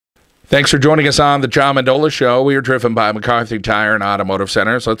Thanks for joining us on the John Mendola Show. We are driven by McCarthy Tire and Automotive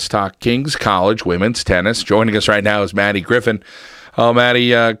Centers. Let's talk Kings College women's tennis. Joining us right now is Maddie Griffin. Oh,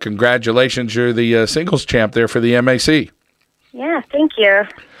 Maddie, congratulations. You're the singles champ there for the MAC. Yeah, thank you.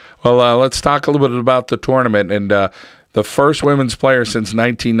 Well, let's talk a little bit about the tournament. And the first women's player since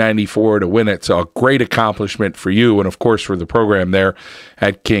 1994 to win it. So a great accomplishment for you and, of course, for the program there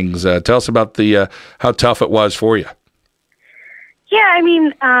at Kings. Tell us about the how tough it was for you. Yeah, I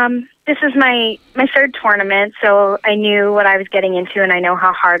mean, this is my third tournament, so I knew what I was getting into, and I know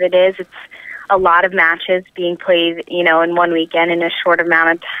how hard it is. It's a lot of matches being played, in one weekend in a short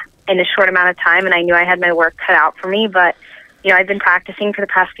amount of time, and I knew I had my work cut out for me. But I've been practicing for the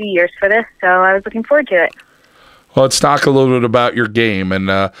past few years for this, so I was looking forward to it. Well, let's talk a little bit about your game.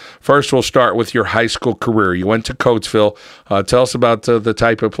 And first, we'll start with your high school career. You went to Coatsville. Tell us about the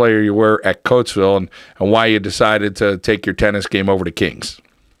type of player you were at Coatsville and why you decided to take your tennis game over to Kings.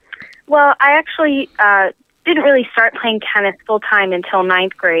 Well, I actually didn't really start playing tennis full-time until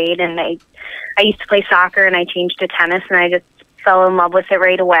ninth grade. And I used to play soccer, and I changed to tennis, and I just fell in love with it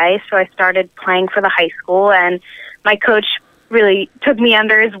right away. So I started playing for the high school, and my coach really took me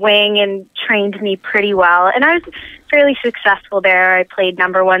under his wing and trained me pretty well. And I was fairly successful there. I played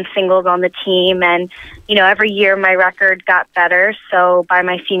 #1 singles on the team, and, every year my record got better. So by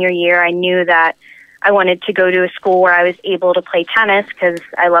my senior year, I knew that I wanted to go to a school where I was able to play tennis because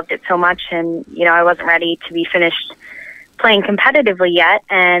I loved it so much. And, I wasn't ready to be finished playing competitively yet.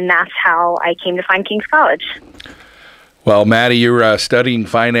 And that's how I came to find Kings College. Well, Maddie, you're studying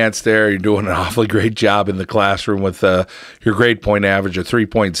finance there. You're doing an awfully great job in the classroom with your grade point average of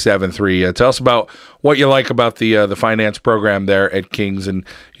 3.73. Tell us about what you like about the finance program there at Kings and,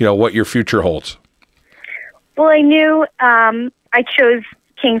 what your future holds. Well, I knew I chose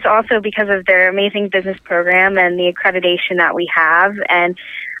Kings also because of their amazing business program and the accreditation that we have. And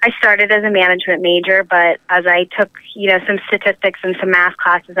I started as a management major, but as I took, some statistics and some math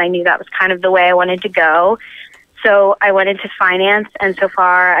classes, I knew that was kind of the way I wanted to go. So I went into finance, and so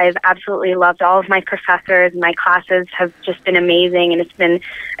far I've absolutely loved all of my professors. My classes have just been amazing, and it's been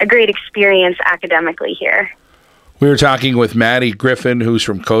a great experience academically here. We were talking with Maddie Griffin, who's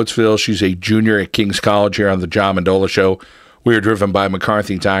from Coatsville. She's a junior at Kings College here on the John Mendola Show. We are driven by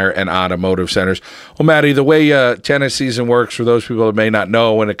McCarthy Tire and Automotive Centers. Well, Maddie, the way tennis season works, for those people that may not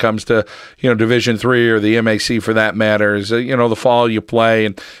know, when it comes to Division III or the MAC for that matter, is the fall you play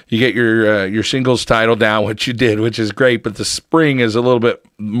and you get your singles title down, which you did, which is great. But the spring is a little bit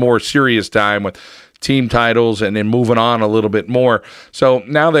more serious time with team titles and then moving on a little bit more. So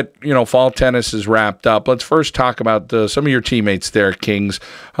now that fall tennis is wrapped up, let's first talk about some of your teammates there at Kings.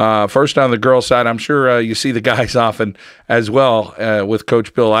 First on the girls' side, I'm sure you see the guys often as well with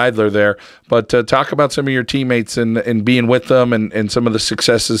Coach Bill Eidler there. But talk about some of your teammates and being with them and some of the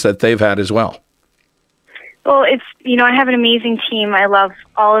successes that they've had as well. Well, it's, I have an amazing team. I love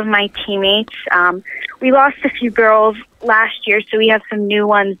all of my teammates. We lost a few girls last year, so we have some new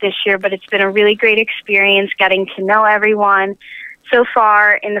ones this year, but it's been a really great experience getting to know everyone. So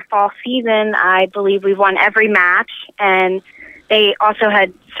far in the fall season, I believe we've won every match, and they also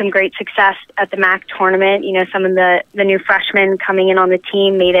had some great success at the MAC tournament. Some of the new freshmen coming in on the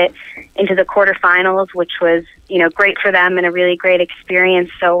team made it into the quarterfinals, which was, great for them and a really great experience.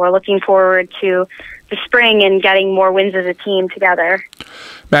 So we're looking forward to the spring and getting more wins as a team together.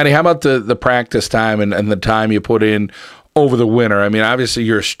 Maddie, how about the practice time and the time you put in over the winter? I mean, obviously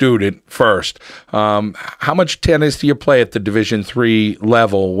you're a student first. How much tennis do you play at the Division III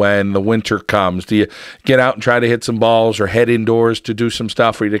level when the winter comes? Do you get out and try to hit some balls or head indoors to do some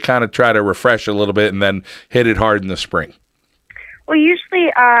stuff, or do you kind of try to refresh a little bit and then hit it hard in the spring? Well, usually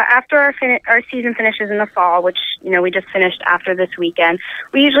after our season finishes in the fall, which, we just finished after this weekend,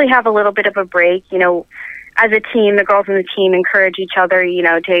 we usually have a little bit of a break. As a team, the girls on the team encourage each other,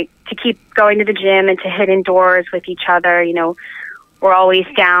 to keep going to the gym and to hit indoors with each other. We're always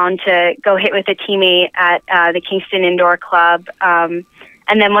down to go hit with a teammate at the Kingston Indoor Club. And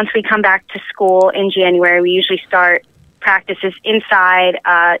then once we come back to school in January, we usually start practices inside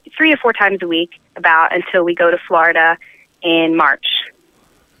 3 or 4 times a week until we go to Florida in March.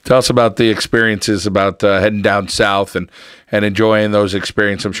 Tell us about the experiences about heading down south and enjoying those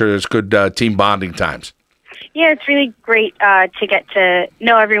experiences. I'm sure there's good team bonding times. Yeah, it's really great to get to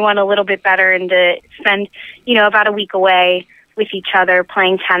know everyone a little bit better and to spend, about a week away with each other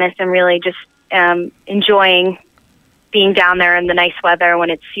playing tennis and really just enjoying being down there in the nice weather when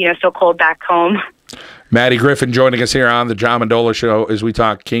it's, so cold back home. Maddie Griffin joining us here on the John Mendola Show as we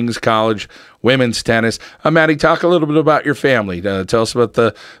talk Kings College women's tennis. Maddie, talk a little bit about your family. Tell us about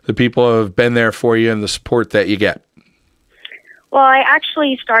the people who have been there for you and the support that you get. Well, I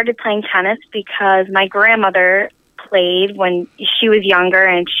actually started playing tennis because my grandmother played when she was younger,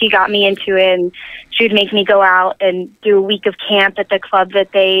 and she got me into it, and she would make me go out and do a week of camp at the club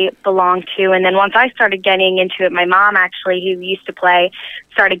that they belonged to. And then once I started getting into it, my mom actually, who used to play,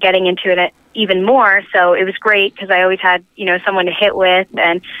 started getting into it even more. So it was great because I always had, someone to hit with,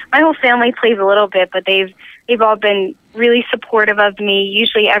 and my whole family plays a little bit, but they've all been really supportive of me.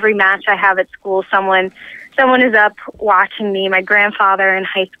 Usually every match I have at school, someone is up watching me. My grandfather in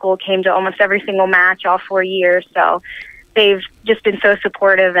high school came to almost every single match all 4 years, so they've just been so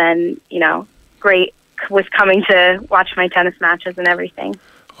supportive and, great with coming to watch my tennis matches and everything.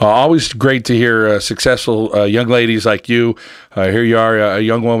 Always great to hear successful young ladies like you. Here you are, a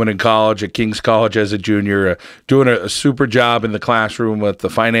young woman in college at King's College as a junior, doing a super job in the classroom with the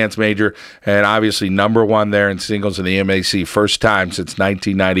finance major, and obviously #1 there in singles in the MAC, first time since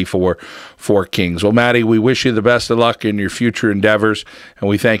 1994 for Kings. Well, Maddie, we wish you the best of luck in your future endeavors, and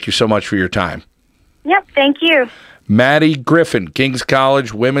we thank you so much for your time. Yep, thank you. Maddie Griffin, King's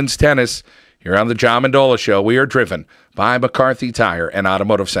College women's tennis. Here on the John Mendola Show, we are driven by McCarthy Tire and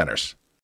Automotive Centers.